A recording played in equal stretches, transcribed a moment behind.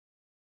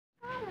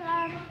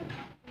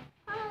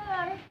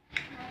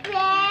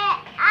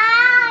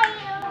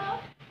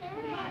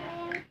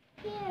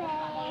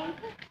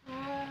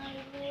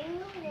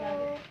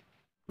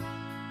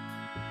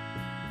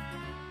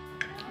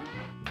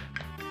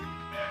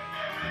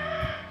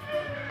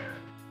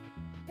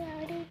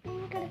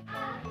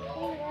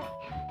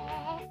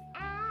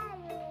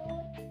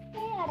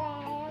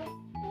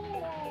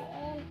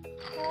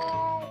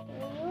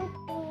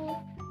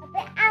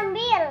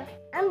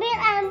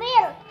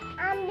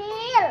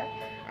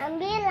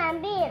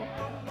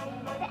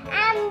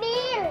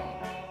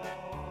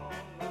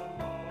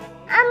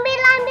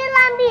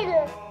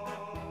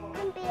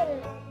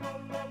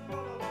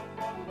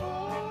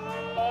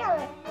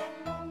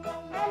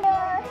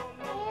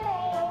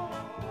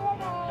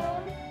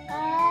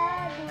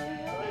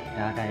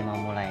Ya, dari mau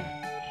mulai.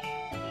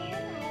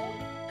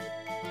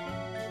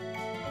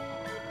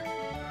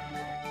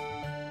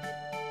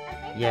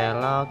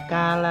 Yellow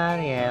color,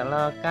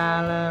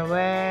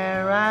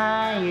 where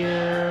are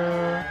you?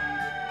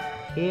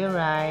 Here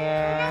I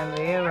am,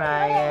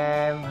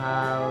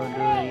 how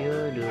do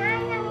you do?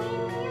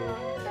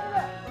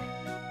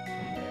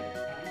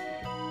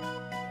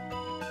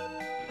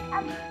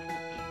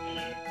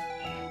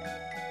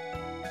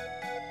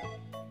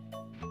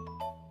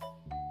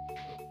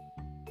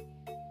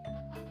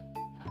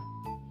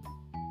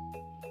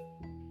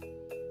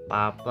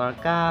 Purple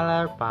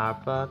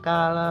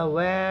color,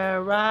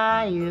 where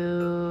are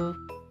you?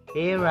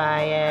 Here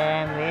I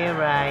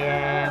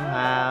am,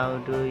 how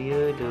do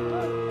you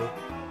do?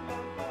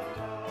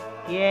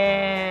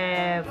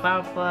 Yeah,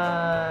 purple.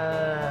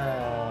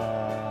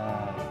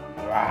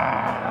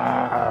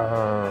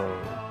 Wow.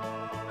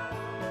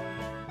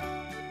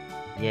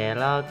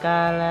 Yellow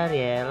color,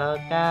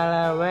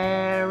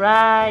 where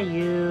are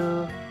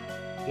you?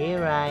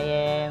 Here I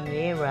am,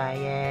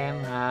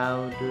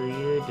 how do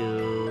you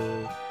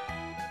do?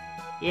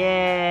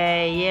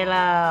 Yeah,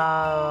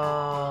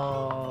 yellow.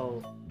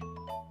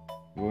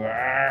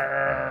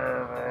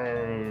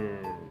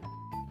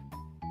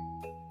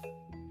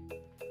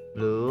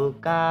 Blue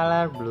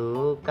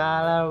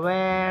color,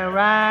 where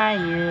are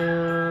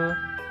you?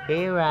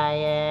 Here I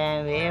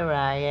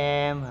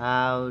am,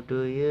 how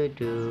do you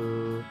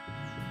do?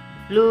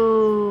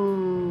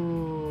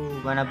 Blue.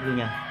 Mana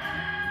bluenya?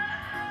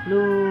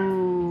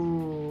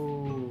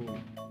 Blue.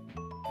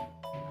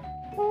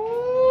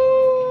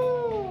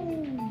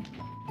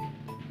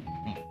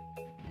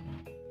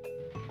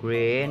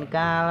 Green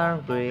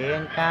color,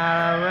 where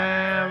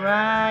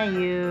are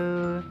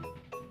you?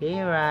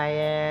 Here I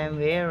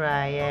am,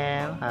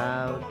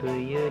 how do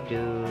you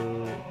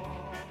do?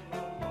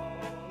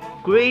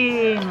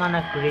 Green,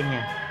 mana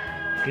greennya?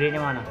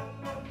 Greennya mana?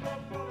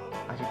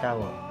 Kasih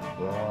tahu.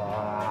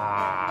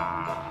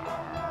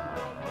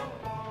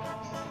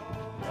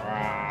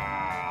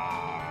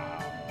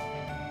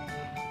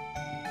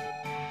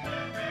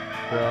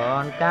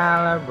 Brown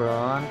color,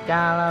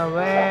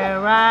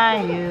 where are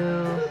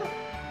you?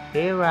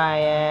 Here I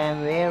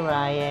am,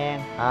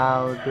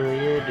 how do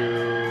you do?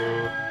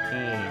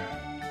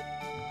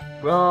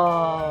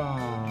 Brown.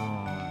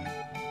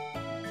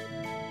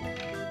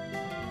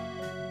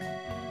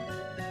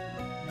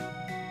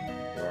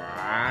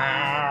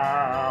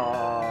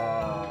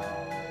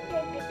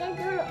 Bebeknya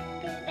dulu,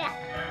 bebek.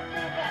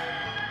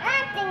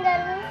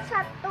 Tinggal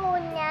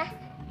satunya.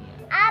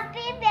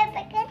 Api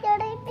bebeknya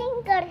dari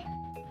pinggir.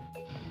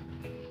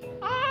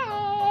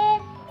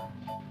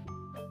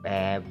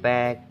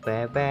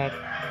 Bebek,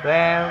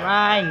 where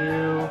are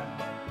you?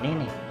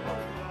 Nih.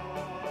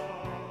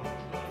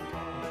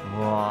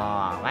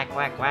 Wah, wak.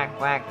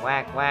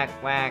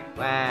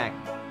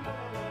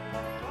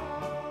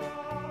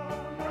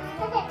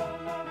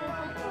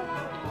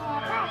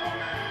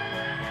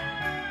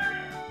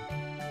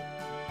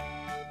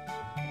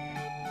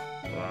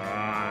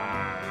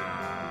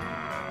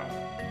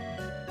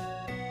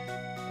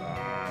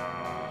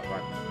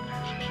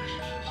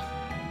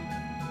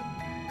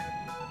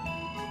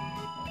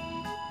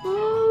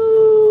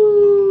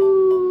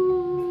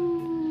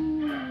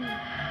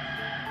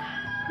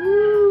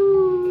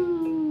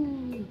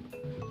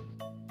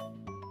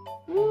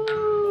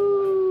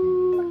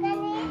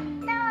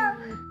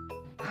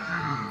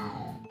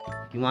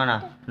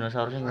 Gimana?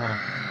 Dinosaurusnya gimana?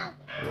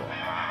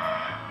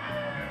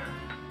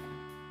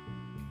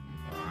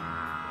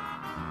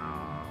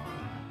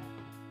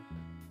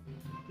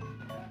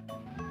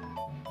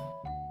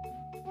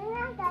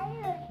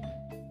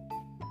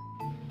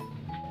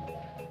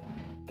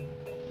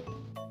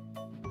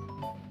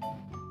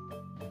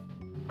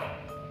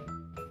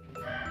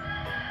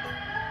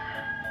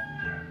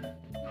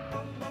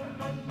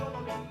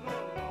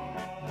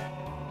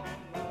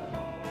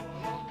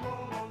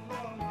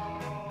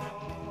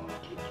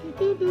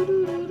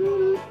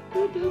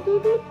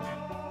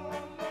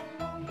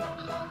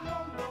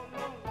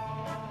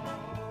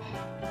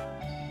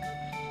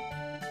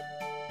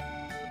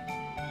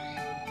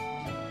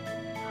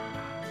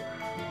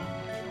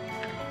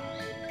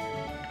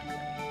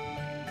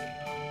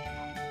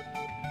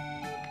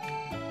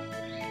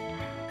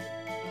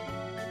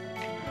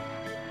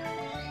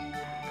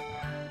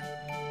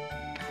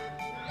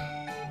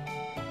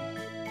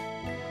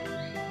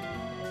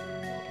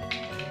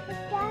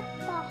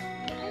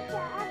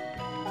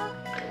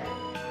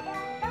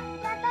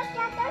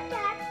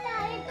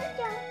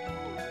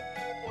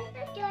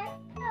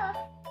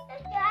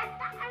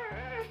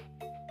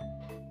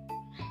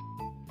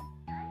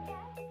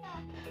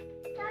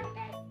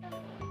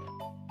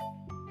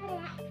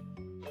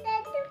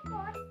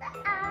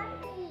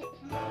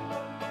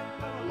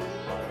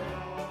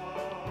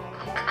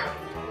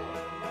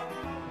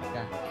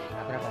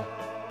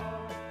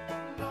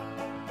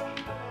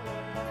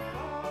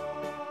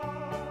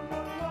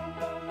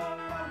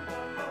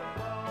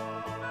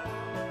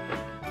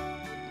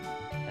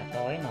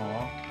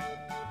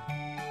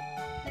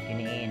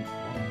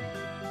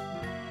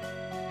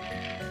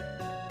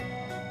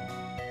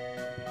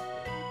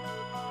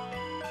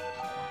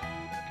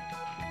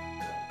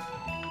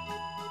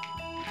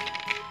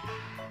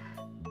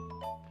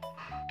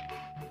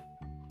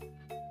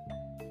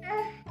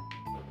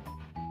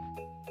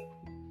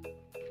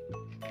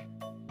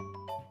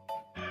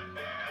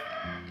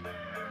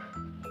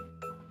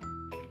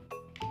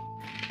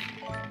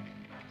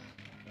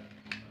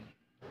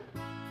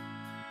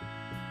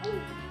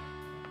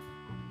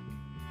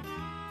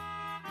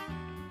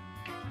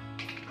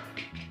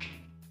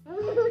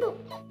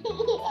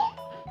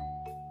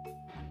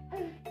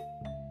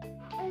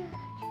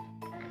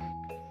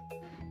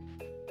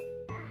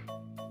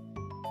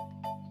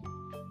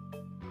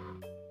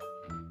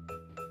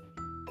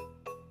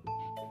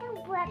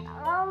 Buat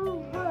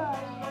lomba.